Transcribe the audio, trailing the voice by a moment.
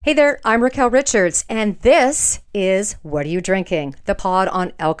Hey there, I'm Raquel Richards, and this is What Are You Drinking? The pod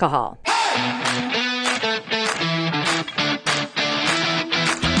on alcohol.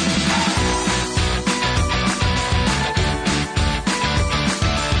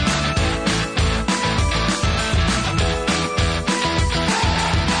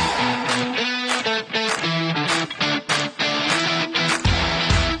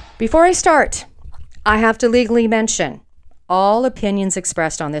 Before I start, I have to legally mention all opinions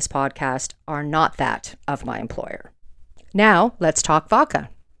expressed on this podcast are not that of my employer. Now, let's talk vodka.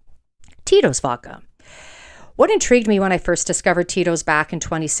 Tito's vodka. What intrigued me when I first discovered Tito's back in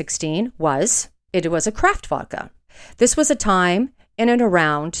 2016 was it was a craft vodka. This was a time in and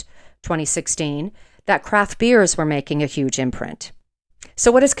around 2016 that craft beers were making a huge imprint.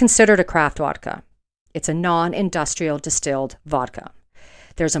 So what is considered a craft vodka? It's a non-industrial distilled vodka.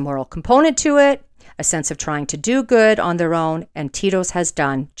 There's a moral component to it, a sense of trying to do good on their own, and Tito's has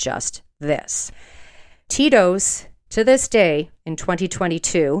done just this. Tito's, to this day, in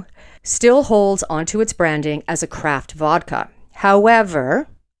 2022, still holds onto its branding as a craft vodka. However,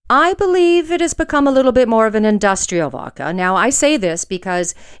 I believe it has become a little bit more of an industrial vodka. Now, I say this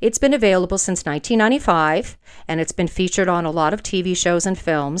because it's been available since 1995, and it's been featured on a lot of TV shows and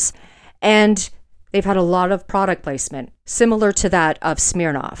films, and they've had a lot of product placement, similar to that of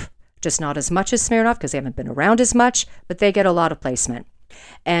Smirnoff. Just not as much as Smirnoff because they haven't been around as much, but they get a lot of placement.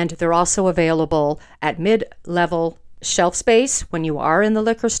 And they're also available at mid-level shelf space when you are in the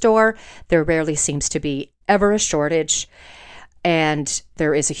liquor store. There rarely seems to be ever a shortage, and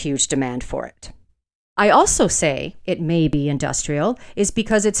there is a huge demand for it. I also say it may be industrial is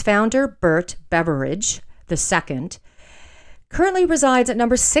because its founder, Tito Beveridge II, currently resides at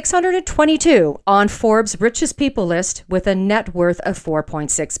number 622 on Forbes' richest people list with a net worth of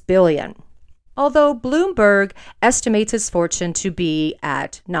 $4.6 billion. Although Bloomberg estimates his fortune to be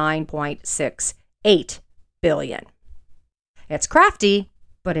at $9.68 billion. It's crafty,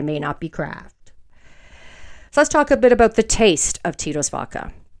 but it may not be craft. So let's talk a bit about the taste of Tito's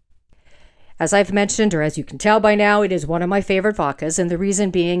vodka. As I've mentioned, or as you can tell by now, it is one of my favorite vodkas, and the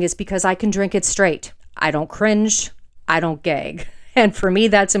reason being is because I can drink it straight. I don't cringe. I don't gag. And for me,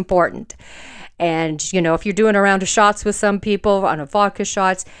 that's important. And, if you're doing a round of shots with some people on a vodka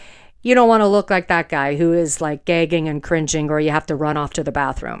shots, you don't want to look like that guy who is like gagging and cringing, or you have to run off to the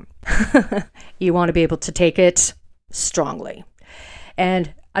bathroom. You want to be able to take it strongly.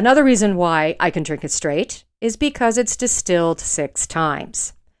 And another reason why I can drink it straight is because it's distilled 6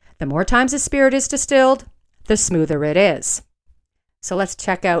 times. The more times a spirit is distilled, the smoother it is. So let's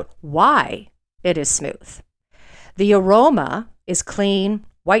check out why it is smooth. The aroma is clean,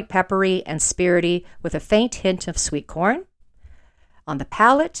 white peppery, and spirity with a faint hint of sweet corn. On the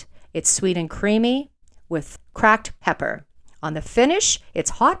palate, it's sweet and creamy with cracked pepper. On the finish, it's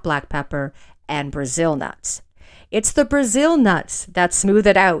hot black pepper and Brazil nuts. It's the Brazil nuts that smooth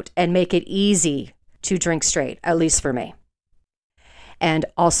it out and make it easy to drink straight, at least for me. And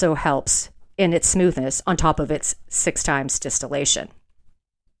also helps in its smoothness on top of its 6 times distillation.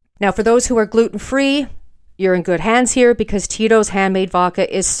 Now, for those who are gluten-free, you're in good hands here because Tito's handmade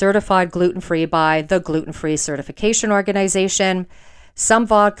vodka is certified gluten-free by the Gluten-Free Certification Organization. Some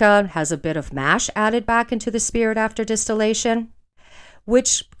vodka has a bit of mash added back into the spirit after distillation,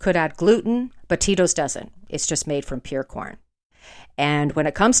 which could add gluten, but Tito's doesn't. It's just made from pure corn. And when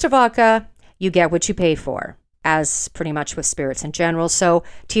it comes to vodka, you get what you pay for, as pretty much with spirits in general. So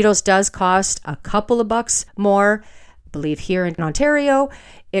Tito's does cost a couple of bucks more. I believe here in Ontario,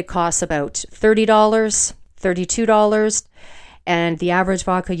 it costs about $30. $32, and the average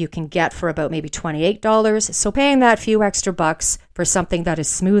vodka you can get for about maybe $28. So paying that few extra bucks for something that is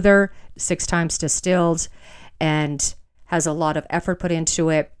smoother, 6 times distilled, and has a lot of effort put into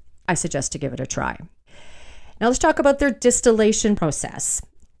it, I suggest to give it a try. Now let's talk about their distillation process.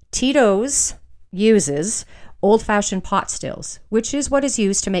 Tito's uses old-fashioned pot stills, which is what is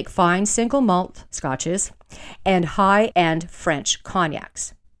used to make fine single malt scotches and high-end French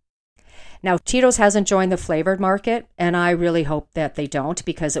cognacs. Now, Tito's hasn't joined the flavored market, and I really hope that they don't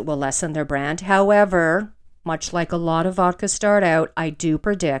because it will lessen their brand. However, much like a lot of vodkas start out, I do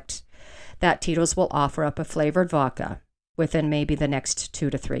predict that Tito's will offer up a flavored vodka within maybe the next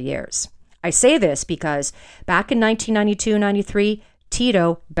 2 to 3 years. I say this because back in 1992-93,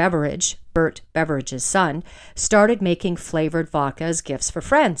 Tito Beveridge, Tito Beveridge's son, started making flavored vodka as gifts for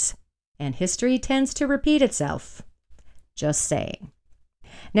friends. And history tends to repeat itself. Just saying.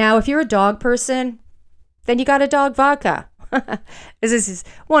 Now, if you're a dog person, then you got a dog vodka. This is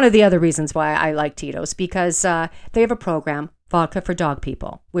one of the other reasons why I like Tito's, because they have a program, Vodka for Dog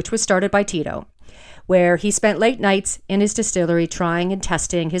People, which was started by Tito, where he spent late nights in his distillery trying and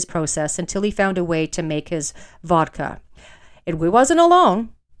testing his process until he found a way to make his vodka. And we wasn't alone.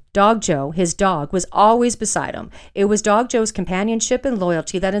 Dog Joe, his dog, was always beside him. It was Dog Joe's companionship and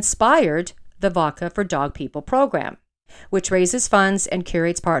loyalty that inspired the Vodka for Dog People program, which raises funds and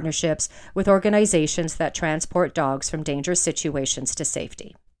curates partnerships with organizations that transport dogs from dangerous situations to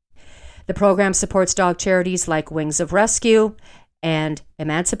safety. The program supports dog charities like Wings of Rescue and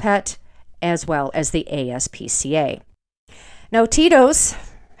Emancipate, as well as the ASPCA. Now, Tito's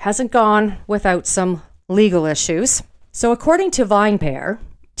hasn't gone without some legal issues. So according to VinePair,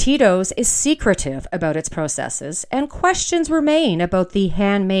 Tito's is secretive about its processes, and questions remain about the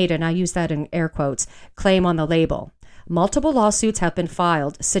handmade, and I use that in air quotes, claim on the label. Multiple lawsuits have been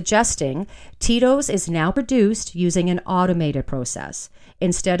filed suggesting Tito's is now produced using an automated process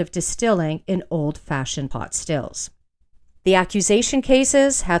instead of distilling in old-fashioned pot stills. The accusation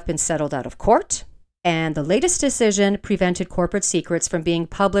cases have been settled out of court, and the latest decision prevented corporate secrets from being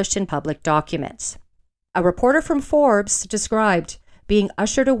published in public documents. A reporter from Forbes described being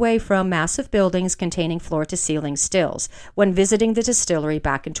ushered away from massive buildings containing floor-to-ceiling stills when visiting the distillery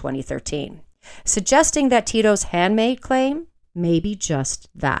back in 2013, suggesting that Tito's handmade claim may be just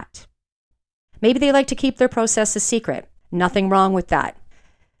that. Maybe they like to keep their process a secret. Nothing wrong with that.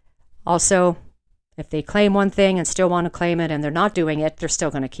 Also, if they claim one thing and still want to claim it and they're not doing it, they're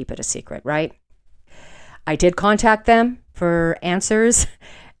still going to keep it a secret, right? I did contact them for answers,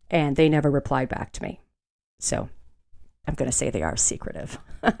 and they never replied back to me. So I'm going to say they are secretive.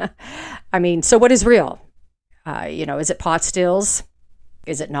 I mean, so what is real? Is it pot stills?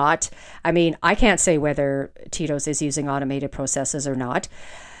 Is it not? I mean, I can't say whether Tito's is using automated processes or not.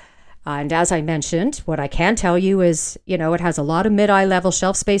 And as I mentioned, what I can tell you is, it has a lot of mid-eye level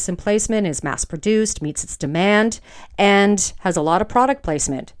shelf space and placement, is mass-produced, meets its demand, and has a lot of product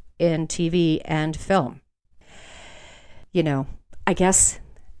placement in TV and film. I guess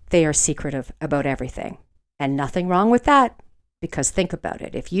they are secretive about everything. And nothing wrong with that, because think about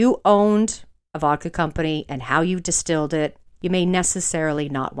it. If you owned a vodka company and how you distilled it, you may necessarily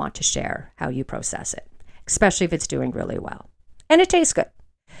not want to share how you process it, especially if it's doing really well. And it tastes good.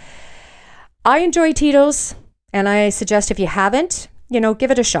 I enjoy Tito's, and I suggest if you haven't,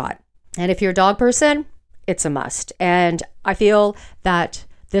 give it a shot. And if you're a dog person, it's a must. And I feel that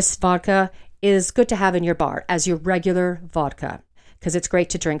this vodka is good to have in your bar as your regular vodka, because it's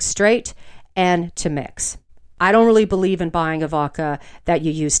great to drink straight and to mix. I don't really believe in buying a vodka that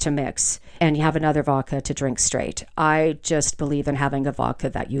you use to mix and you have another vodka to drink straight. I just believe in having a vodka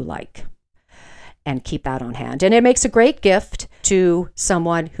that you like and keep that on hand. And it makes a great gift to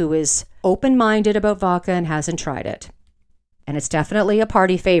someone who is open-minded about vodka and hasn't tried it. And it's definitely a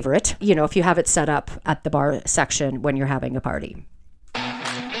party favorite, if you have it set up at the bar section when you're having a party.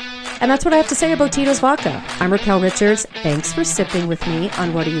 And that's what I have to say about Tito's Vodka. I'm Raquel Richards. Thanks for sipping with me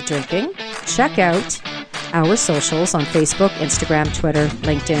on What Are You Drinking? Check out our socials on Facebook, Instagram, Twitter,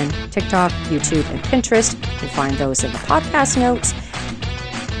 LinkedIn, TikTok, YouTube, and Pinterest. You can find those in the podcast notes.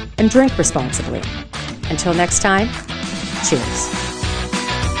 And drink responsibly. Until next time, cheers.